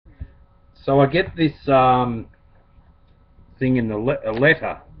So I get this thing in the a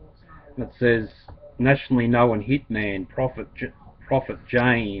letter that says nationally known hitman Prophet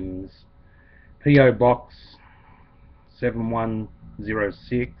James, PO Box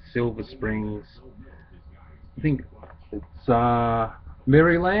 7106, Silver Springs. I think it's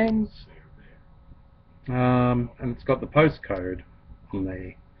Maryland, and it's got the postcode on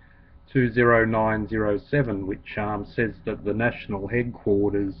there, 20907, which says that the national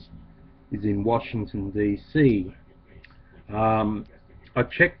headquarters is in Washington DC. I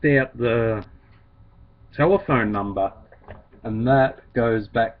checked out the telephone number, and that goes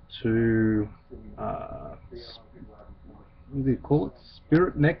back to what do you call it?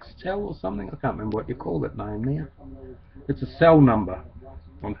 Spirit Nextel or something? I can't remember what you call that name now. It's a cell number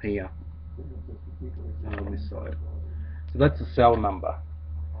on here, on this side. So that's a cell number.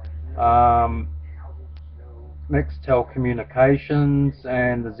 Nextel Communications,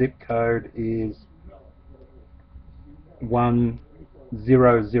 and the zip code is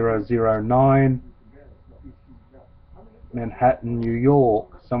 10009, Manhattan, New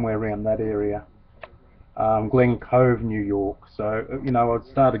York, somewhere around that area. Glen Cove, New York. So, you know, I've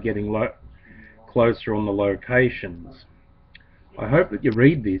started getting closer on the locations. I hope that you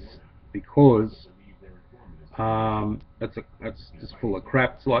read this, because it's just full of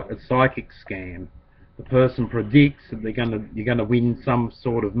crap. It's like a psychic scam. The person predicts that you're gonna win some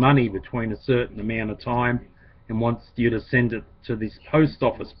sort of money between a certain amount of time, and wants you to send it to this post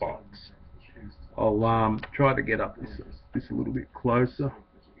office box. I'll try to get up this a little bit closer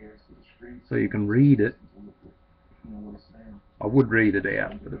so you can read it. I would read it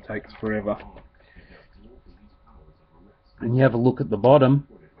out, but it takes forever. And you have a look at the bottom.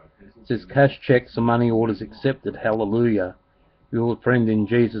 It says cash checks or money orders accepted. Hallelujah. Your friend in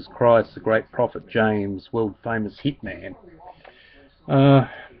Jesus Christ, the great prophet James, world famous hitman.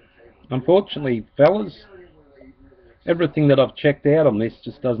 Unfortunately, fellas, everything that I've checked out on this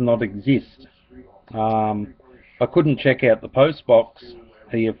just does not exist. I couldn't check out the post box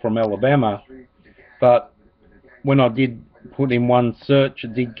here from Alabama, but when I did put in one search,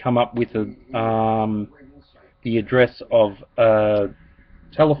 it did come up with the address of a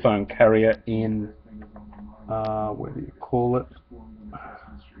telephone carrier in what do you call it?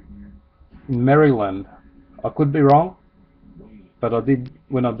 In Maryland. I could be wrong, but I did,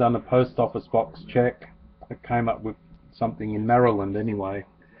 when I've done a post office box check, it came up with something in Maryland anyway,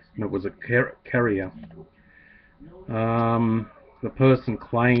 and it was a carrier. The person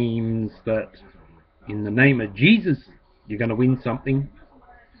claims that in the name of Jesus you're going to win something,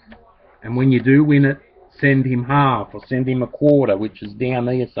 and when you do win it, send him half or send him a quarter, which is down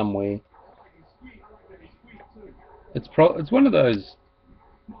there somewhere. It's one of those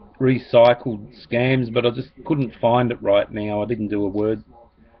recycled scams, but I just couldn't find it right now. I didn't do a word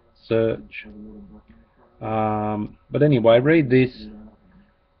search. But anyway, read this.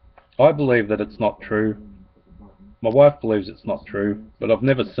 I believe that it's not true. My wife believes it's not true, but I've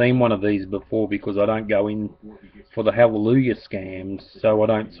never seen one of these before, because I don't go in for the hallelujah scams, so I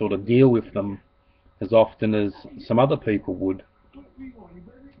don't sort of deal with them as often as some other people would.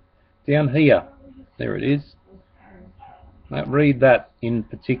 Down here, there it is. Now read that in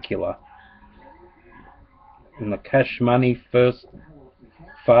particular. And the cash money first,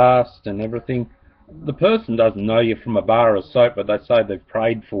 fast and everything. The person doesn't know you from a bar of soap, but they say they've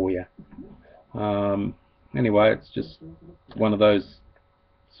prayed for you. Anyway, it's just one of those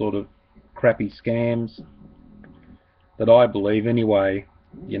sort of crappy scams that I believe anyway.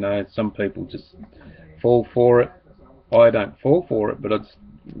 You know, some people just fall for it. I don't fall for it, but I just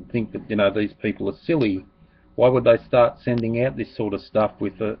think that, you know, these people are silly. Why would they start sending out this sort of stuff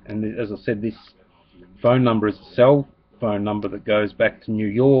with it? And as I said, this phone number is a cell phone number that goes back to New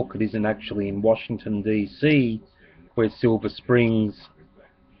York. It isn't actually in Washington DC, where Silver Springs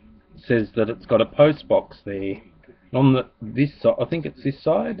says that it's got a post box there. On this side, I think it's this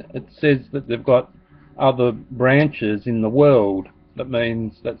side, it says that they've got other branches in the world. That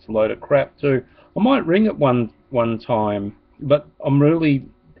means that's a load of crap too. I might ring it one time, but I'm really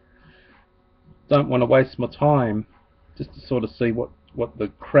don't want to waste my time just to sort of see what the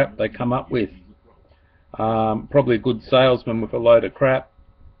crap they come up with. Probably a good salesman with a load of crap.